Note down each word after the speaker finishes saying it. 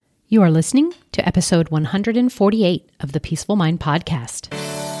You are listening to episode 148 of the Peaceful Mind Podcast.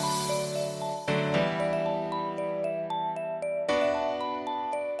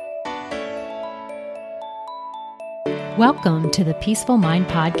 Welcome to the Peaceful Mind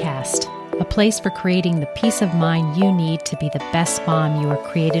Podcast, a place for creating the peace of mind you need to be the best mom you are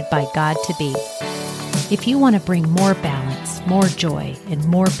created by God to be. If you want to bring more balance, more joy, and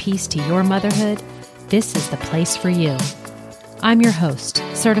more peace to your motherhood, this is the place for you. I'm your host,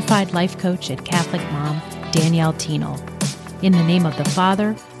 certified life coach and Catholic mom, Danielle Tienel. In the name of the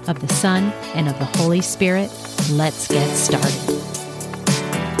Father, of the Son, and of the Holy Spirit, let's get started.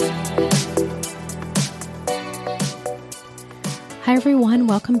 Hi, everyone.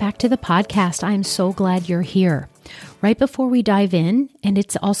 Welcome back to the podcast. I'm so glad you're here. Right before we dive in, and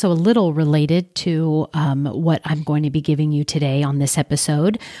it's also a little related to what I'm going to be giving you today on this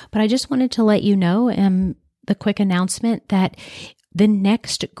episode, but I just wanted to let you know the quick announcement that the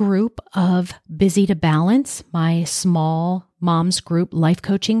next group of Busy to Balance, my small moms group life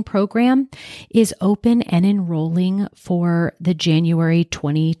coaching program, is open and enrolling for the January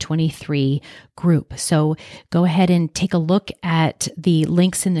 2023 group. So go ahead and take a look at the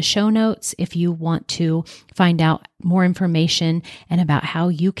links in the show notes if you want to find out more information and about how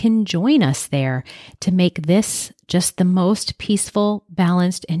you can join us there to make this just the most peaceful,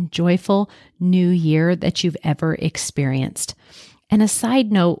 balanced, and joyful new year that you've ever experienced. And a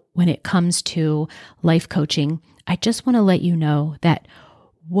side note, when it comes to life coaching, I just want to let you know that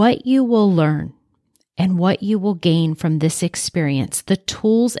what you will learn and what you will gain from this experience, the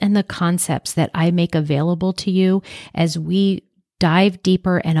tools and the concepts that I make available to you as we dive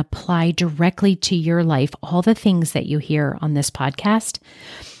deeper and apply directly to your life, all the things that you hear on this podcast,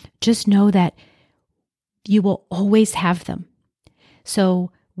 just know that you will always have them.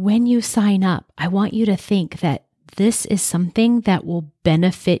 So when you sign up, I want you to think that this is something that will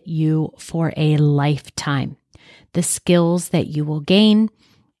benefit you for a lifetime. The skills that you will gain,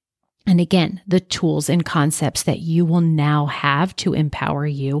 and again, the tools and concepts that you will now have to empower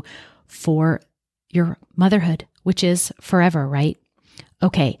you for your motherhood, which is forever, right?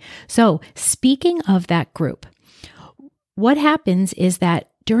 Okay, so speaking of that group, what happens is that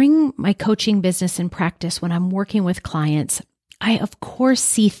during my coaching business and practice, when I'm working with clients, I of course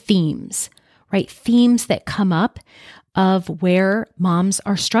see themes, right? Themes that come up of where moms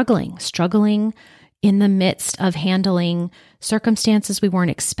are struggling in the midst of handling circumstances we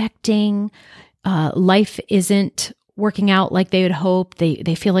weren't expecting. Life isn't working out like they would hope.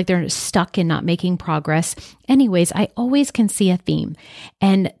 They feel like they're stuck and not making progress. Anyways, I always can see a theme.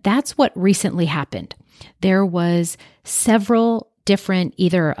 And that's what recently happened. There was several different,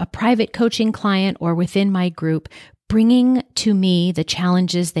 either a private coaching client or within my group, bringing to me the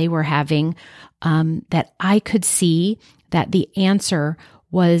challenges they were having, that I could see that the answer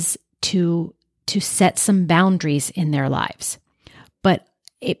was to set some boundaries in their lives. But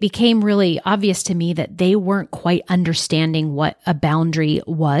it became really obvious to me that they weren't quite understanding what a boundary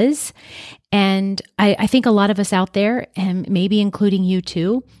was. And I think a lot of us out there, and maybe including you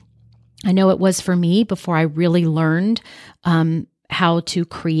too, I know it was for me before I really learned how to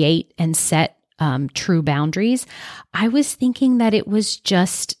create and set true boundaries. I was thinking that it was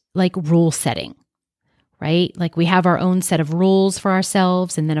just like rule setting, right? Like we have our own set of rules for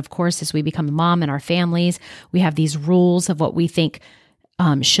ourselves. And then of course, as we become a mom in our families, we have these rules of what we think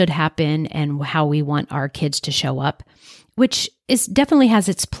should happen and how we want our kids to show up, which definitely has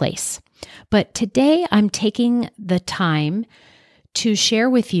its place. But today I'm taking the time to share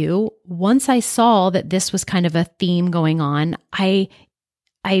with you, once I saw that this was kind of a theme going on, I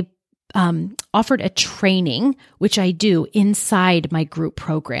offered a training, which I do inside my group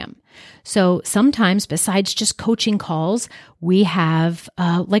program. So sometimes besides just coaching calls, we have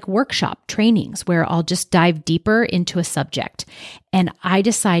like workshop trainings where I'll just dive deeper into a subject. And I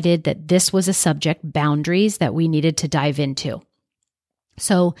decided that this was a subject, boundaries, that we needed to dive into.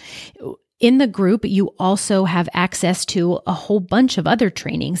 So in the group, you also have access to a whole bunch of other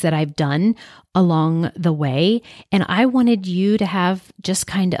trainings that I've done along the way. And I wanted you to have just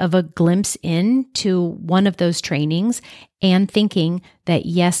kind of a glimpse into one of those trainings and thinking that,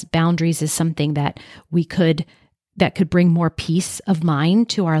 yes, boundaries is something that could bring more peace of mind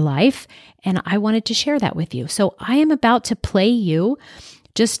to our life. And I wanted to share that with you. So I am about to play you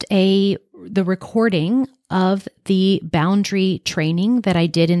just the recording of the boundary training that I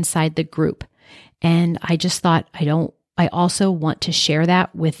did inside the group. And I just thought, I also want to share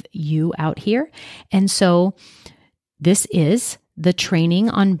that with you out here. And so this is the training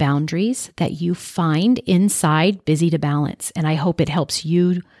on boundaries that you find inside Busy to Balance. And I hope it helps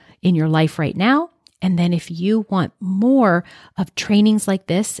you in your life right now And then if you want more of trainings like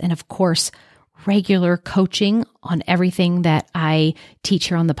this, and of course, regular coaching on everything that I teach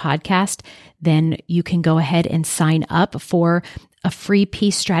here on the podcast, then you can go ahead and sign up for a free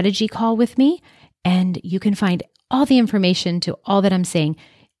peace strategy call with me. And you can find all the information to all that I'm saying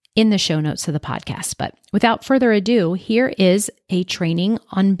in the show notes of the podcast. But without further ado, here is a training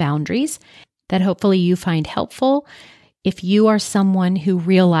on boundaries that hopefully you find helpful if you are someone who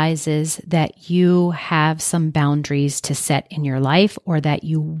realizes that you have some boundaries to set in your life, or that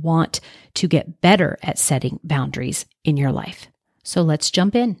you want to get better at setting boundaries in your life. So let's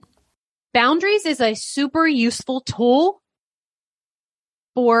jump in. Boundaries is a super useful tool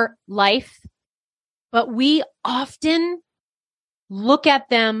for life, but we often look at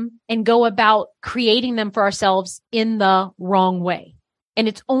them and go about creating them for ourselves in the wrong way. And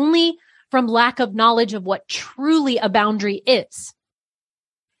it's only from lack of knowledge of what truly a boundary is.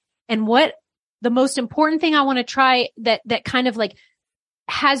 And what the most important thing I want to try that kind of like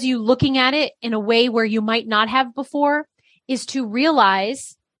has you looking at it in a way where you might not have before is to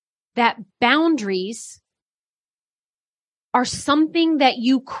realize that boundaries are something that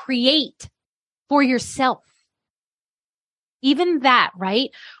you create for yourself. Even that, right?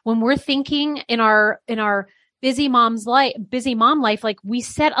 When we're thinking in our busy mom life, like we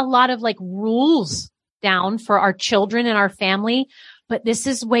set a lot of like rules down for our children and our family, but this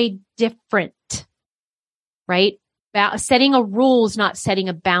is way different, right? Setting a rule is not setting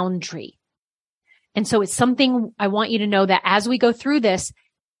a boundary. And so it's something I want you to know that as we go through this,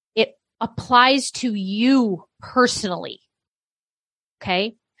 it applies to you personally.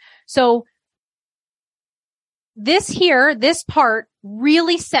 Okay. So this part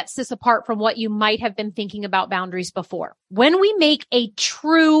really sets this apart from what you might have been thinking about boundaries before. When we make a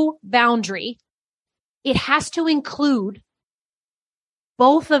true boundary, it has to include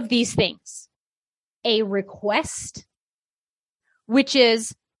both of these things. A request, which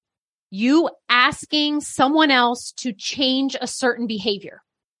is you asking someone else to change a certain behavior.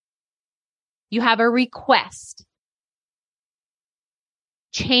 You have a request.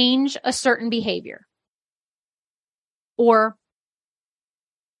 Change a certain behavior. Or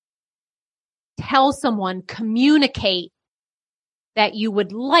tell someone, communicate that you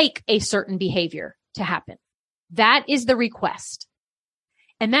would like a certain behavior to happen. That is the request.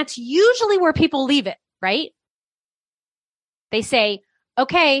 And that's usually where people leave it, right? They say,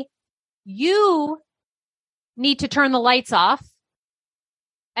 okay, you need to turn the lights off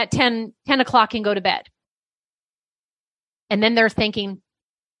at 10 o'clock and go to bed. And then they're thinking,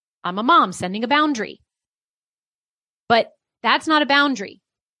 I'm a mom sending a boundary. But that's not a boundary,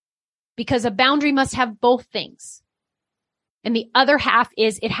 because a boundary must have both things. And the other half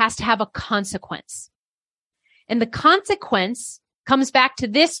is it has to have a consequence. And the consequence comes back to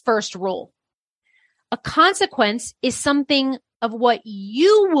this first rule. A consequence is something of what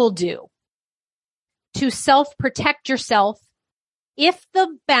you will do to self-protect yourself if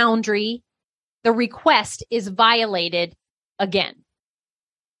the boundary, the request, is violated again.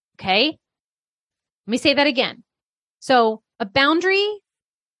 Okay? Let me say that again. So a boundary,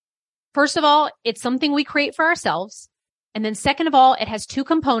 first of all, it's something we create for ourselves. And then second of all, it has two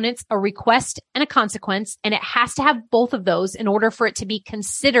components, a request and a consequence. And it has to have both of those in order for it to be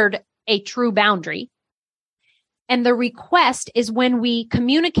considered a true boundary. And the request is when we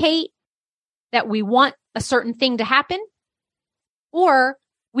communicate that we want a certain thing to happen, or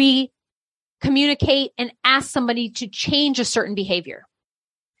we communicate and ask somebody to change a certain behavior.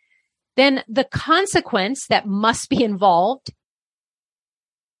 Then the consequence that must be involved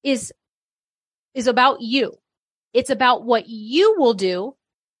is about you. It's about what you will do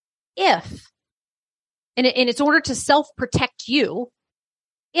if, and it's order to self-protect you,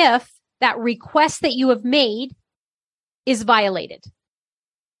 if that request that you have made is violated,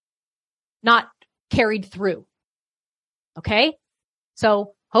 not carried through. Okay?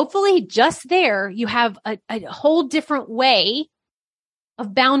 So hopefully just there you have a whole different way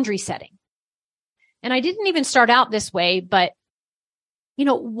of boundary setting. And I didn't even start out this way, but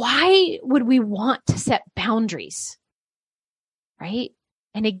why would we want to set boundaries? Right?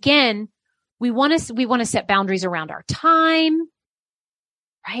 And again, we want to set boundaries around our time,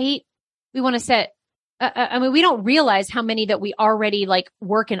 right? We want to set, we don't realize how many that we already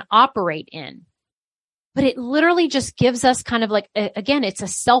work and operate in. But it literally just gives us kind of again, it's a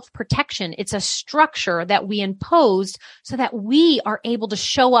self-protection. It's a structure that we imposed so that we are able to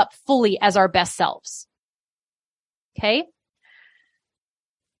show up fully as our best selves. Okay.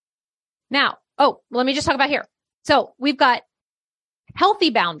 Now, let me just talk about here. So we've got healthy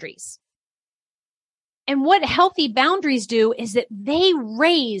boundaries. And what healthy boundaries do is that they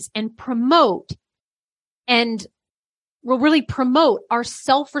raise and promote and will really promote our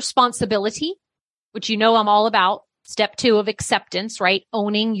self-responsibility, which you know I'm all about. Step 2 of acceptance, right?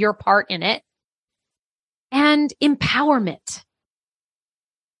 Owning your part in it. And empowerment,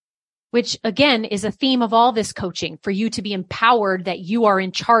 which again is a theme of all this coaching, for you to be empowered that you are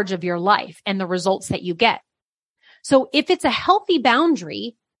in charge of your life and the results that you get. So if it's a healthy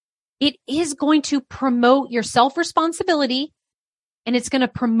boundary, it is going to promote your self-responsibility and it's going to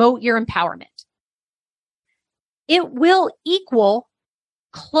promote your empowerment. It will equal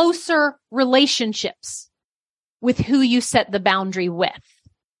closer relationships with who you set the boundary with.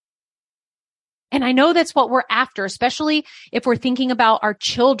 And I know that's what we're after, especially if we're thinking about our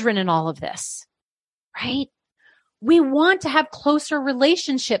children and all of this, right? We want to have closer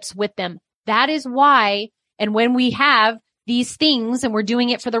relationships with them. That is why, and when we have these things and we're doing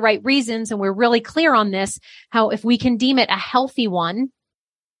it for the right reasons and we're really clear on this, how if we can deem it a healthy one,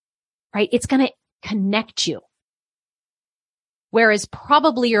 right, it's going to connect you. Whereas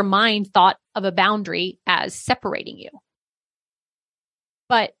probably your mind thought of a boundary as separating you.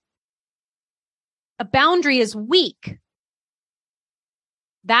 But a boundary is weak.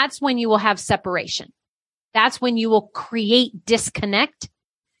 That's when you will have separation. That's when you will create disconnect,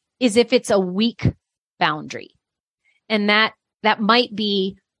 is if it's a weak boundary. And that might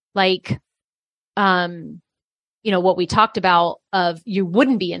be like, what we talked about of you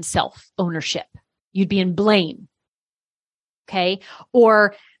wouldn't be in self-ownership. You'd be in blame. Okay.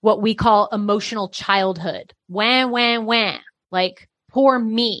 Or what we call emotional childhood. Wah. Like, poor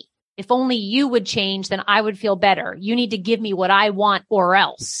me. If only you would change, then I would feel better. You need to give me what I want or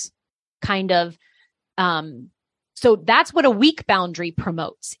else kind of. So that's what a weak boundary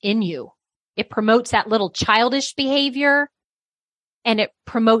promotes in you. It promotes that little childish behavior and it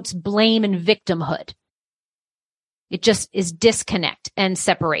promotes blame and victimhood. It just is disconnect and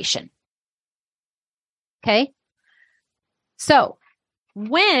separation. Okay. So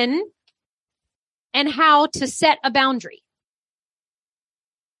when and how to set a boundary.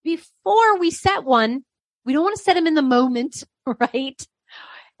 Before we set one, we don't want to set them in the moment, right?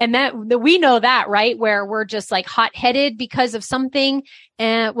 And that we know that, right? Where we're just like hot-headed because of something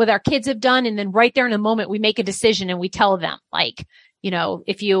with our kids have done. And then right there in a moment, we make a decision and we tell them like,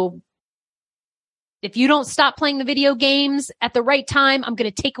 if you don't stop playing the video games at the right time, I'm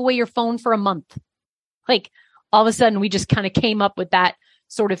going to take away your phone for a month. Like all of a sudden we just kind of came up with that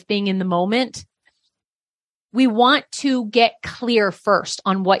sort of thing in the moment. We want to get clear first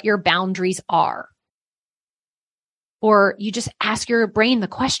on what your boundaries are. Or you just ask your brain the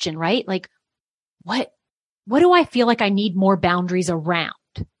question, right? Like, what do I feel like I need more boundaries around?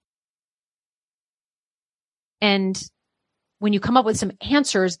 And when you come up with some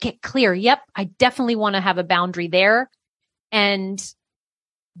answers, get clear. Yep, I definitely want to have a boundary there. And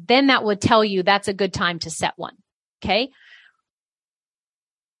then that would tell you that's a good time to set one. Okay.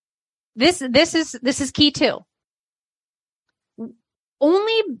 This is key too.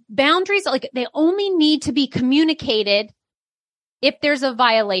 Only boundaries, like they only need to be communicated if there's a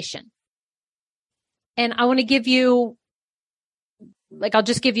violation. And I want to give you, I'll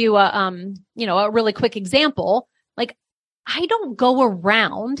just give you a really quick example. Like, I don't go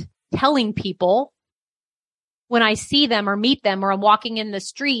around telling people when I see them or meet them or I'm walking in the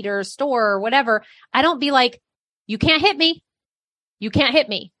street or a store or whatever, I don't be like, you can't hit me. You can't hit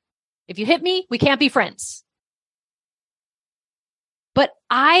me. If you hit me, we can't be friends. But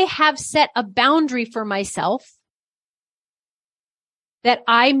I have set a boundary for myself that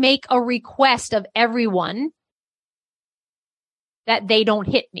I make a request of everyone that they don't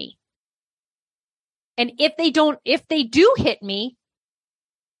hit me. And if they do hit me,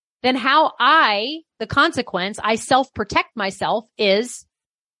 then the consequence, I self-protect myself is,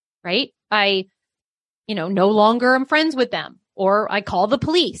 right? I, no longer am friends with them, or I call the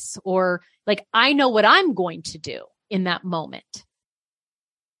police, or like, I know what I'm going to do in that moment.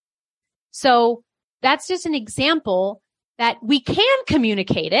 So that's just an example that we can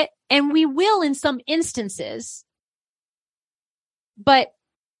communicate it, and we will in some instances, but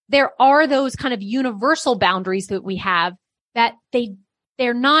there are those kind of universal boundaries that we have that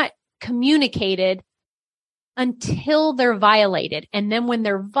they're not communicated until they're violated. And then when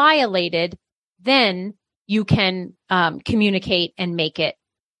they're violated, then you can communicate and make it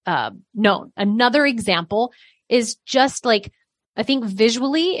known. Another example is just like, I think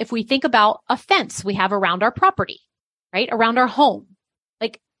visually, if we think about a fence we have around our property, right? Around our home.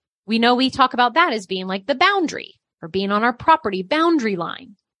 Like, we know we talk about that as being like the boundary or being on our property boundary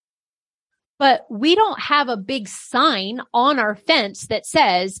line. But we don't have a big sign on our fence that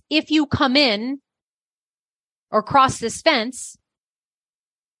says, if you come in or cross this fence,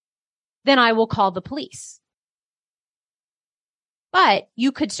 then I will call the police. but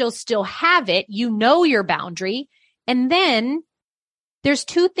you could still have it. You know your boundary. And then there's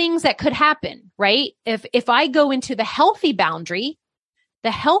two things that could happen, right? If I go into the healthy boundary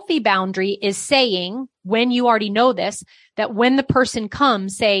is saying, when you already know this, that when the person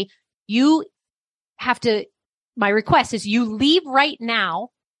comes, say, my request is you leave right now,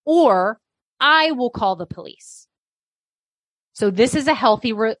 or I will call the police. So this is a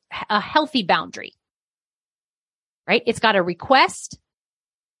healthy boundary, right? It's got a request.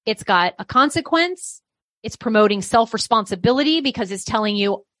 It's got a consequence. It's promoting self-responsibility because it's telling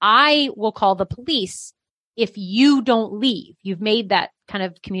you, I will call the police if you don't leave. You've made that kind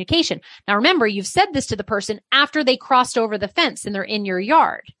of communication. Now remember, you've said this to the person after they crossed over the fence and they're in your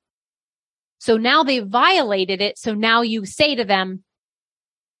yard. So now they violated it. So now you say to them,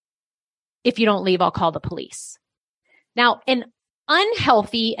 if you don't leave, I'll call the police. Now, an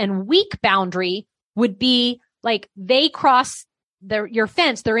unhealthy and weak boundary would be like they cross your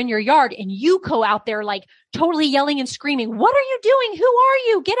fence, they're in your yard, and you go out there like totally yelling and screaming, what are you doing? Who are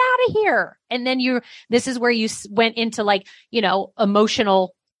you? Get out of here. And then this is where you went into like,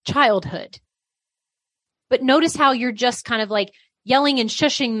 emotional childhood. But notice how you're just kind of like yelling and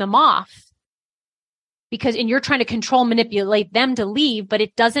shushing them off and you're trying to control, manipulate them to leave, but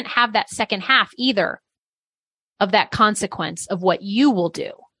it doesn't have that second half either of that consequence of what you will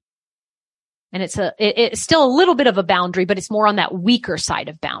do. And it's still a little bit of a boundary, but it's more on that weaker side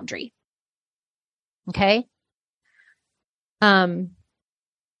of boundary. Okay. So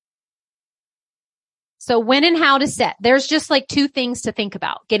when and how to set, there's just like two things to think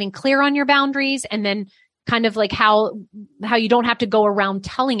about: getting clear on your boundaries, and then kind of like how you don't have to go around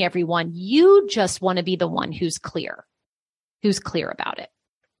telling everyone. You just want to be the one who's clear about it.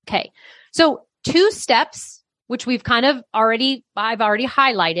 Okay. So 2 steps, which I've already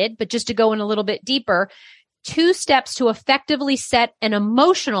highlighted, but just to go in a little bit deeper, 2 steps to effectively set an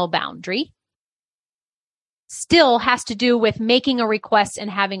emotional boundary still has to do with making a request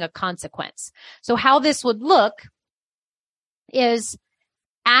and having a consequence. So how this would look is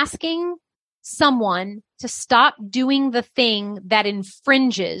asking someone to stop doing the thing that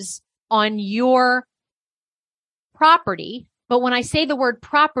infringes on your property. But when I say the word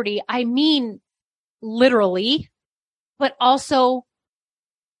property, I mean literally, but also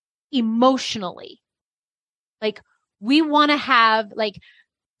emotionally. Like we want to have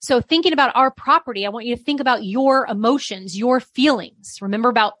so thinking about our property, I want you to think about your emotions, your feelings. Remember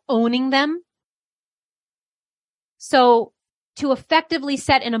about owning them. So to effectively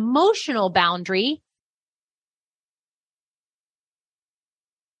set an emotional boundary,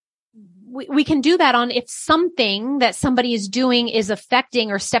 we can do that on if something that somebody is doing is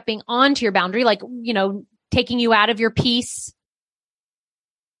affecting or stepping onto your boundary, like, taking you out of your peace,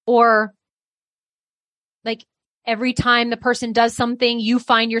 or like every time the person does something, you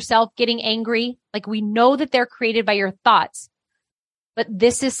find yourself getting angry. Like we know that they're created by your thoughts, but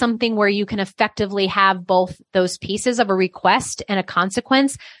this is something where you can effectively have both those pieces of a request and a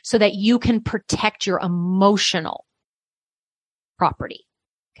consequence so that you can protect your emotional property.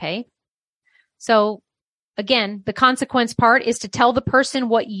 Okay. So again, the consequence part is to tell the person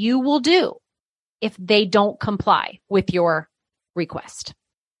what you will do if they don't comply with your request.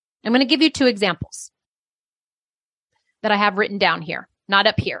 I'm going to give you 2 examples that I have written down here, not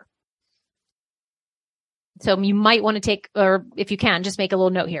up here. So you might want to take, or if you can, just make a little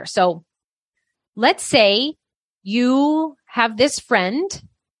note here. So let's say you have this friend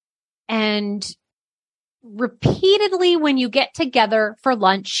and repeatedly when you get together for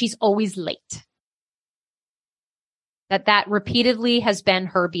lunch, she's always late. That repeatedly has been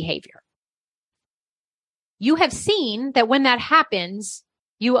her behavior. You have seen that when that happens,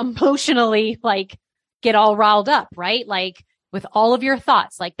 you emotionally get all riled up, right? Like with all of your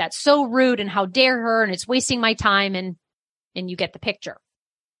thoughts, like that's so rude and how dare her and it's wasting my time, and you get the picture.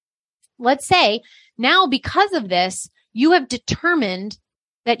 Let's say now because of this, you have determined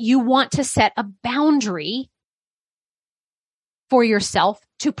that you want to set a boundary for yourself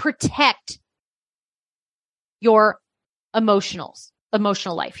to protect your emotional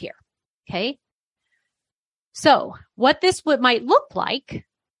life here. Okay. So what this might look like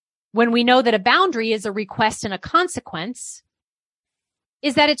when we know that a boundary is a request and a consequence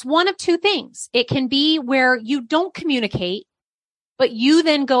is that it's one of 2 things. It can be where you don't communicate, but you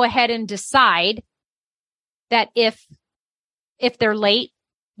then go ahead and decide that if they're late,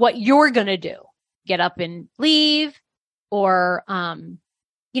 what you're going to do, get up and leave, or,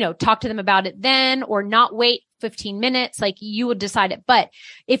 talk to them about it then, or not wait 15 minutes, like you would decide it. But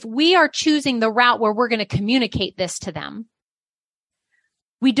if we are choosing the route where we're going to communicate this to them,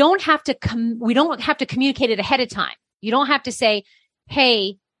 we don't have to communicate it ahead of time. You don't have to say,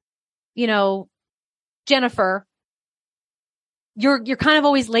 hey, Jennifer, you're kind of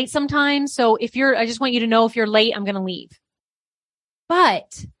always late sometimes. So I just want you to know if you're late, I'm going to leave.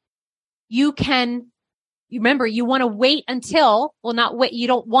 But you remember, you want to wait until, not wait, you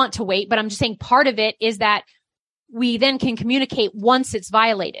don't want to wait, but I'm just saying part of it is that we then can communicate once it's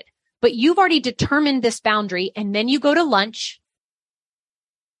violated. But you've already determined this boundary, and then you go to lunch,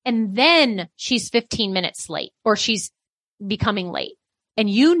 and then she's 15 minutes late or she's becoming late. And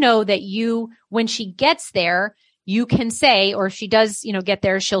you know that when she gets there, you can say, or if she does, get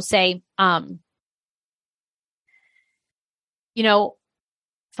there, she'll say, from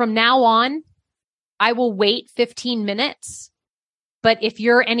now on, I will wait 15 minutes. But if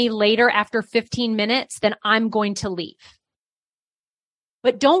you're any later after 15 minutes, then I'm going to leave.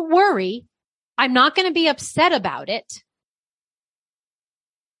 But don't worry, I'm not going to be upset about it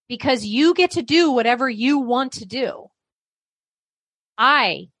because you get to do whatever you want to do.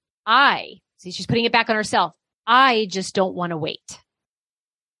 See, she's putting it back on herself. I just don't want to wait.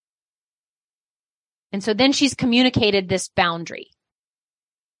 And so then she's communicated this boundary.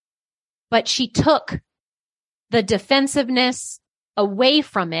 But she took the defensiveness away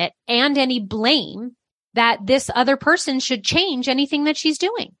from it and any blame that this other person should change anything that she's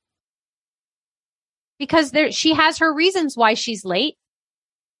doing. Because she has her reasons why she's late,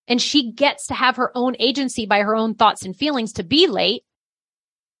 and she gets to have her own agency by her own thoughts and feelings to be late.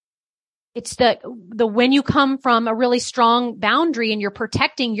 It's when you come from a really strong boundary and you're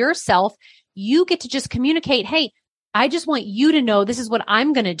protecting yourself, you get to just communicate, hey, I just want you to know this is what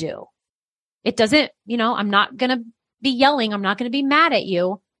I'm going to do. It doesn't, I'm not going to be yelling. I'm not going to be mad at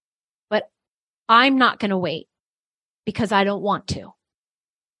you, but I'm not going to wait because I don't want to.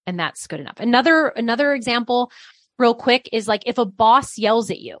 And that's good enough. Another example real quick is like if a boss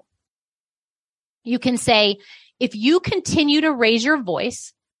yells at you, you can say, if you continue to raise your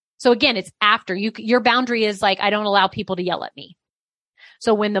voice. So again, it's after your boundary is like, I don't allow people to yell at me.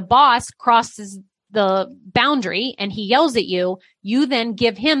 So when the boss crosses the boundary and he yells at you, you then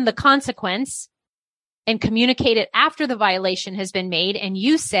give him the consequence and communicate it after the violation has been made. And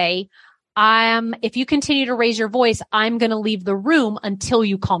you say, if you continue to raise your voice, I'm going to leave the room until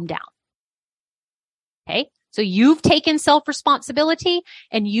you calm down. Okay. So you've taken self-responsibility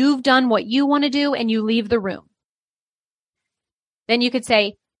and you've done what you want to do and you leave the room. Then you could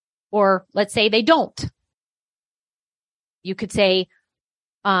say, or let's say they don't. You could say,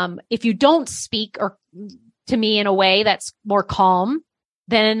 if you don't speak or to me in a way that's more calm,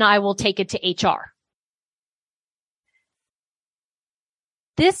 then I will take it to HR.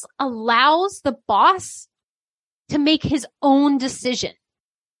 This allows the boss to make his own decision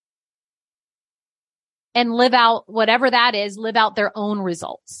and live out whatever that is, live out their own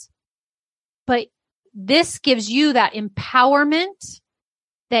results. But this gives you that empowerment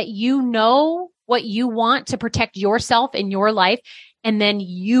that you know what you want to protect yourself in your life, and then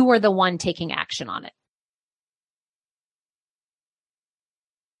you are the one taking action on it.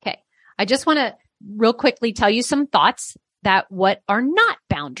 Okay. I just want to real quickly tell you some thoughts that what are not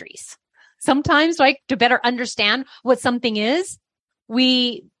boundaries. Sometimes, like, to better understand what something is,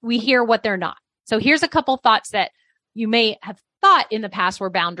 we hear what they're not. So here's a couple thoughts that you may have thought in the past were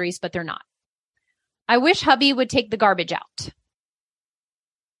boundaries, but they're not. I wish hubby would take the garbage out.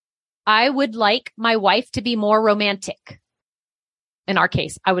 I would like my wife to be more romantic. In our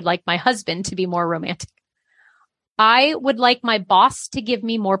case, I would like my husband to be more romantic. I would like my boss to give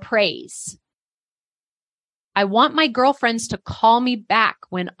me more praise. I want my girlfriends to call me back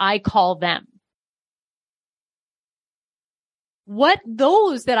when I call them. What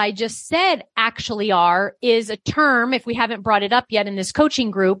those that I just said actually are is a term, if we haven't brought it up yet in this coaching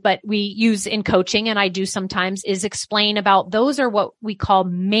group, but we use in coaching, and I do sometimes, is explain about those are what we call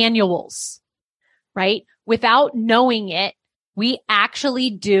manuals, right? Without knowing it, we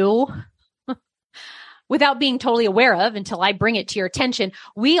actually do, without being totally aware of until I bring it to your attention,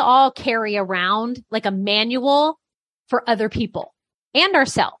 we all carry around like a manual for other people and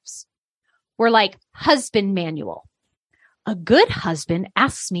ourselves. We're like husband manual. A good husband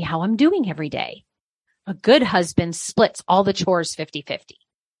asks me how I'm doing every day. A good husband splits all the chores 50-50.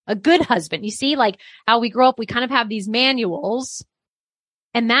 A good husband, you see, like how we grow up, we kind of have these manuals.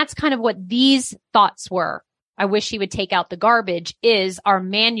 And that's kind of what these thoughts were. I wish he would take out the garbage is our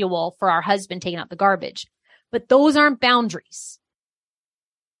manual for our husband taking out the garbage. But those aren't boundaries.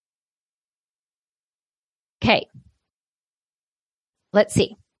 Okay. Let's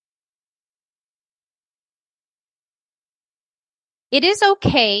see. It is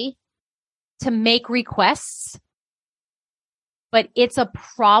okay to make requests, but it's a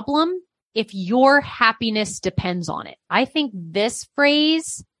problem if your happiness depends on it. I think this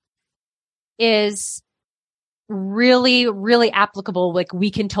phrase is really, really applicable. Like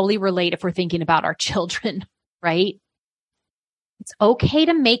we can totally relate if we're thinking about our children, right? It's okay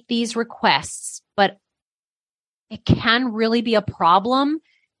to make these requests, but it can really be a problem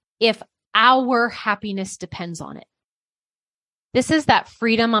if our happiness depends on it. This is that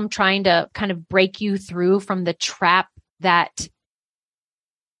freedom I'm trying to kind of break you through from the trap that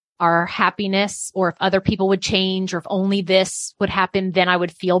our happiness, or if other people would change, or if only this would happen, then I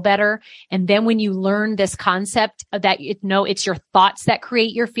would feel better. And then when you learn this concept of that, it's your thoughts that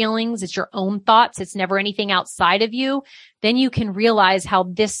create your feelings. It's your own thoughts. It's never anything outside of you. Then you can realize how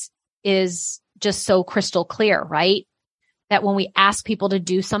this is just so crystal clear, right? That when we ask people to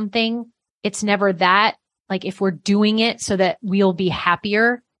do something, it's never that. Like if we're doing it so that we'll be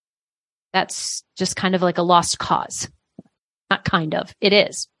happier, that's just kind of like a lost cause. Not kind of, it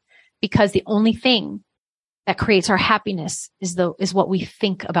is. Because the only thing that creates our happiness is what we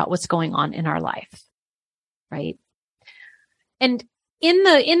think about what's going on in our life. Right. And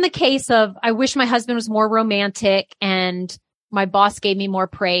in the case of, I wish my husband was more romantic and my boss gave me more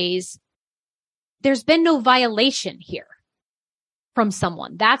praise, there's been no violation here from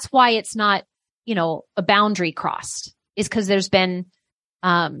someone. That's why it's not, a boundary crossed, is because there's been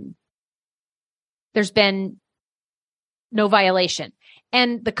no violation.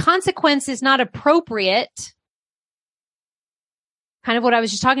 And the consequence is not appropriate. Kind of what I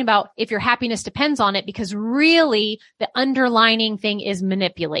was just talking about, if your happiness depends on it, because really the underlining thing is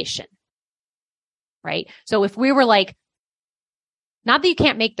manipulation, right? So if we were like, not that you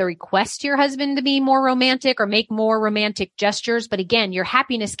can't make the request to your husband to be more romantic or make more romantic gestures, but again, your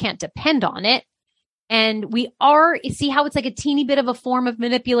happiness can't depend on it. And see how it's like a teeny bit of a form of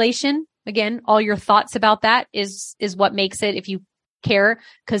manipulation? Again, all your thoughts about that is what makes it, if you care,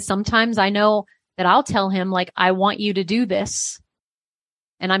 because sometimes I know that I'll tell him like, I want you to do this.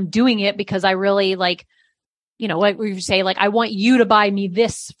 And I'm doing it because I really like we say, like, I want you to buy me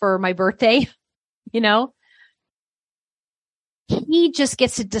this for my birthday, He just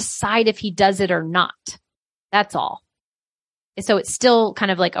gets to decide if he does it or not. That's all. So it's still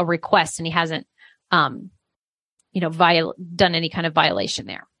kind of like a request, and he hasn't, done any kind of violation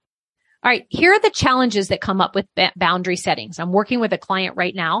there. All right. Here are the challenges that come up with boundary settings. I'm working with a client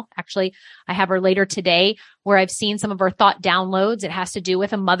right now. Actually, I have her later today, where I've seen some of her thought downloads. It has to do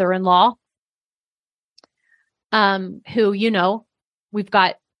with a mother-in-law, who, we've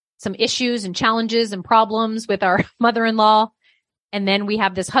got some issues and challenges and problems with our mother-in-law. And then we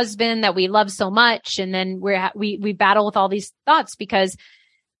have this husband that we love so much. And then we battle with all these thoughts, because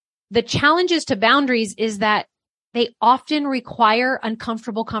the challenges to boundaries is that they often require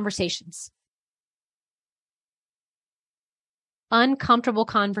uncomfortable conversations. Uncomfortable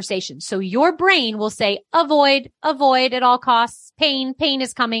conversations. So your brain will say, avoid at all costs. Pain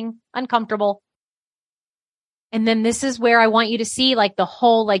is coming, uncomfortable. And then this is where I want you to see like the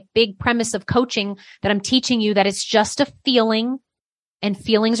whole like big premise of coaching that I'm teaching you, that it's just a feeling, and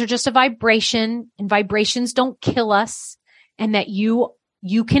feelings are just a vibration, and vibrations don't kill us, and that you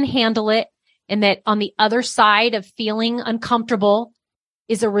can handle it. And that on the other side of feeling uncomfortable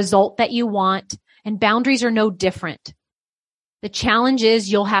is a result that you want. And boundaries are no different. The challenge is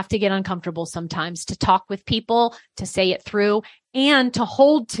you'll have to get uncomfortable sometimes to talk with people, to say it through, and to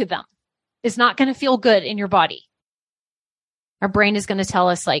hold to them. It's not going to feel good in your body. Our brain is going to tell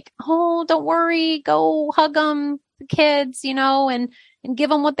us like, oh, don't worry, go hug them, the kids, and give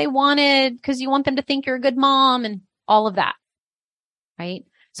them what they wanted because you want them to think you're a good mom and all of that. Right?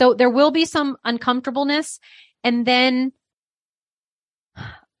 So there will be some uncomfortableness, and then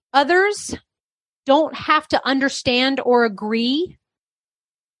others don't have to understand or agree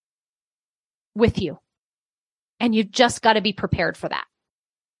with you. And you've just got to be prepared for that.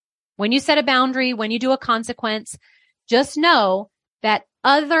 When you set a boundary, when you do a consequence, just know that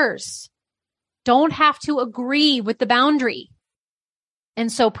others don't have to agree with the boundary.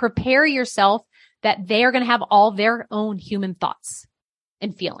 And so prepare yourself that they are going to have all their own human thoughts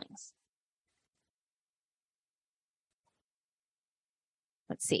and feelings.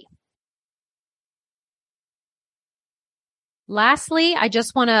 Let's see. Lastly, I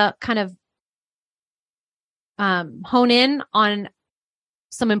just want to kind of hone in on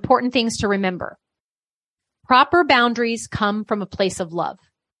some important things to remember. Proper boundaries come from a place of love.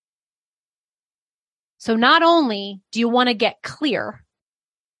 So not only do you want to get clear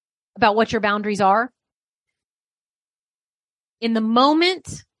about what your boundaries are, in the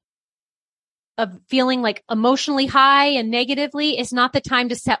moment of feeling like emotionally high and negatively, it's not the time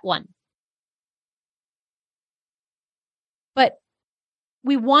to set one. But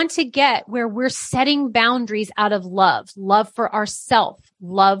we want to get where we're setting boundaries out of love for ourselves,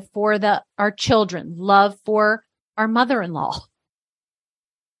 love for our children, love for our mother-in-law.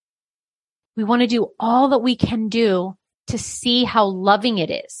 We want to do all that we can do to see how loving it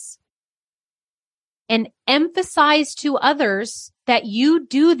is and emphasize to others that you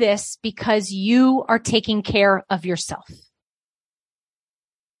do this because you are taking care of yourself.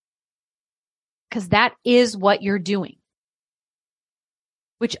 Because that is what you're doing.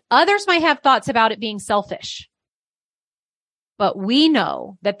 Which others might have thoughts about it being selfish. But we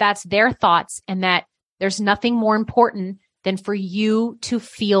know that that's their thoughts and that there's nothing more important than for you to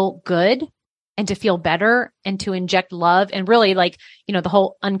feel good and to feel better and to inject love and really the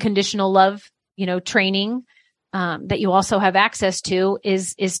whole unconditional love, training, that you also have access to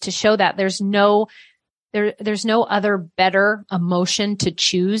is to show that there's no other better emotion to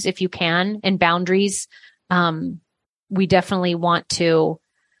choose if you can. And boundaries, we definitely want to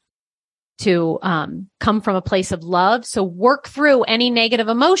come from a place of love. So work through any negative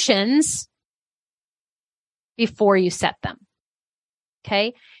emotions before you set them.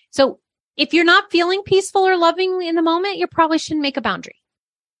 Okay. So if you're not feeling peaceful or loving in the moment, you probably shouldn't make a boundary,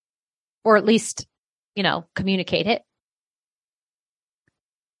 or at least, communicate it.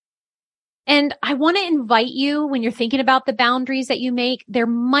 And I want to invite you, when you're thinking about the boundaries that you make,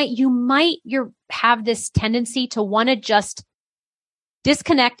 you have this tendency to want to just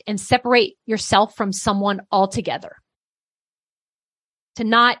disconnect and separate yourself from someone altogether.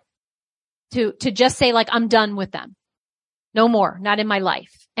 To just say I'm done with them. No more, not in my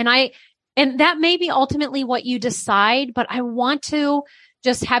life. And that may be ultimately what you decide, but I want to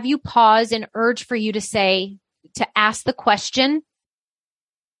just have you pause and urge for you to ask the question,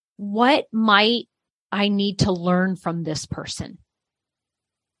 what might I need to learn from this person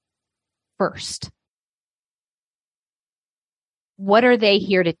first? What are they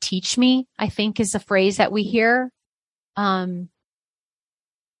here to teach me? I think is a phrase that we hear.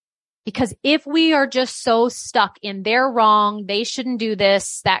 Because if we are just so stuck in they're wrong, they shouldn't do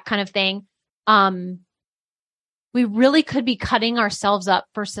this, that kind of thing, we really could be cutting ourselves up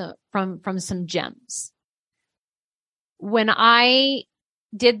from some gems. When I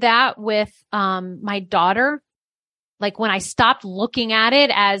did that with my daughter, when I stopped looking at it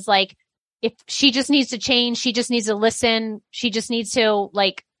as if she just needs to change, she just needs to listen, she just needs to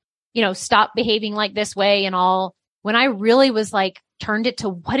stop behaving like this way and all. When I really was turned it to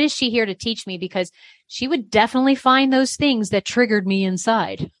what is she here to teach me? Because she would definitely find those things that triggered me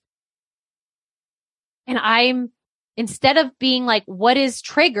inside. And instead of being what is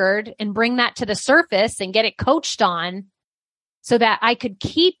triggered and bring that to the surface and get it coached on so that I could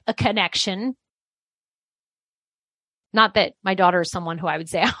keep a connection. Not that my daughter is someone who I would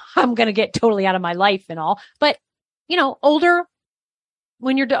say I'm going to get totally out of my life and all, but older,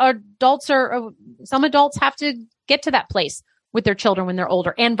 when your adults some adults have to get to that place with their children when they're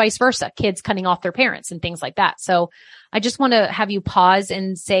older, and vice versa, kids cutting off their parents and things like that. So I just want to have you pause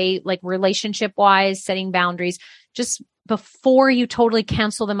and say, relationship wise, setting boundaries, just before you totally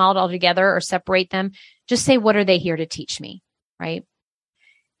cancel them out altogether or separate them, just say, what are they here to teach me? Right.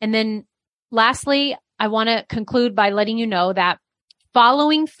 And then lastly, I want to conclude by letting you know that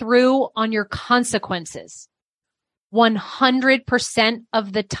following through on your consequences 100%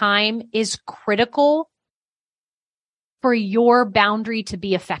 of the time is critical for your boundary to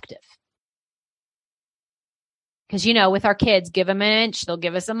be effective. Because, with our kids, give them an inch, they'll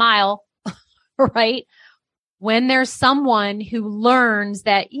give us a mile, right? When there's someone who learns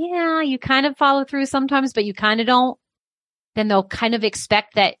that, yeah, you kind of follow through sometimes, but you kind of don't, then they'll kind of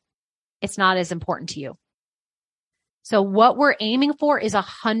expect that it's not as important to you. So what we're aiming for is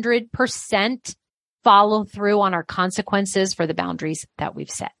 100% follow through on our consequences for the boundaries that we've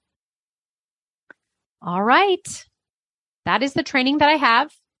set. All right. That is the training that I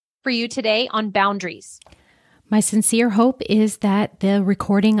have for you today on boundaries. My sincere hope is that the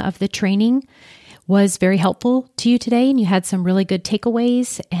recording of the training was very helpful to you today and you had some really good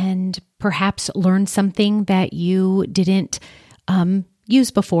takeaways and perhaps learned something that you didn't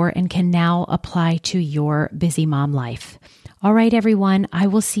use before and can now apply to your busy mom life. All right, everyone, I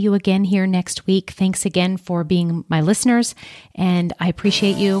will see you again here next week. Thanks again for being my listeners, and I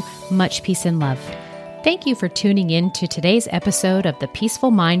appreciate you. Much peace and love. Thank you for tuning in to today's episode of the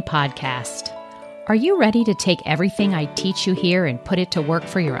Peaceful Mind Podcast. Are you ready to take everything I teach you here and put it to work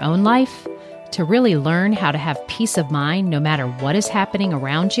for your own life? To really learn how to have peace of mind no matter what is happening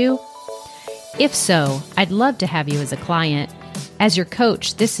around you? If so, I'd love to have you as a client. As your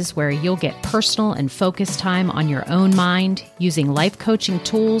coach, this is where you'll get personal and focused time on your own mind using life coaching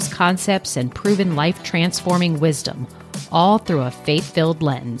tools, concepts, and proven life transforming wisdom, all through a faith-filled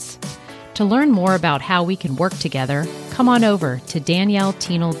lens. To learn more about how we can work together, come on over to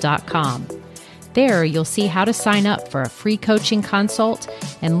DanielleTienel.com. There, you'll see how to sign up for a free coaching consult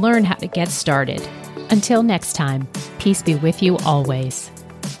and learn how to get started. Until next time, peace be with you always.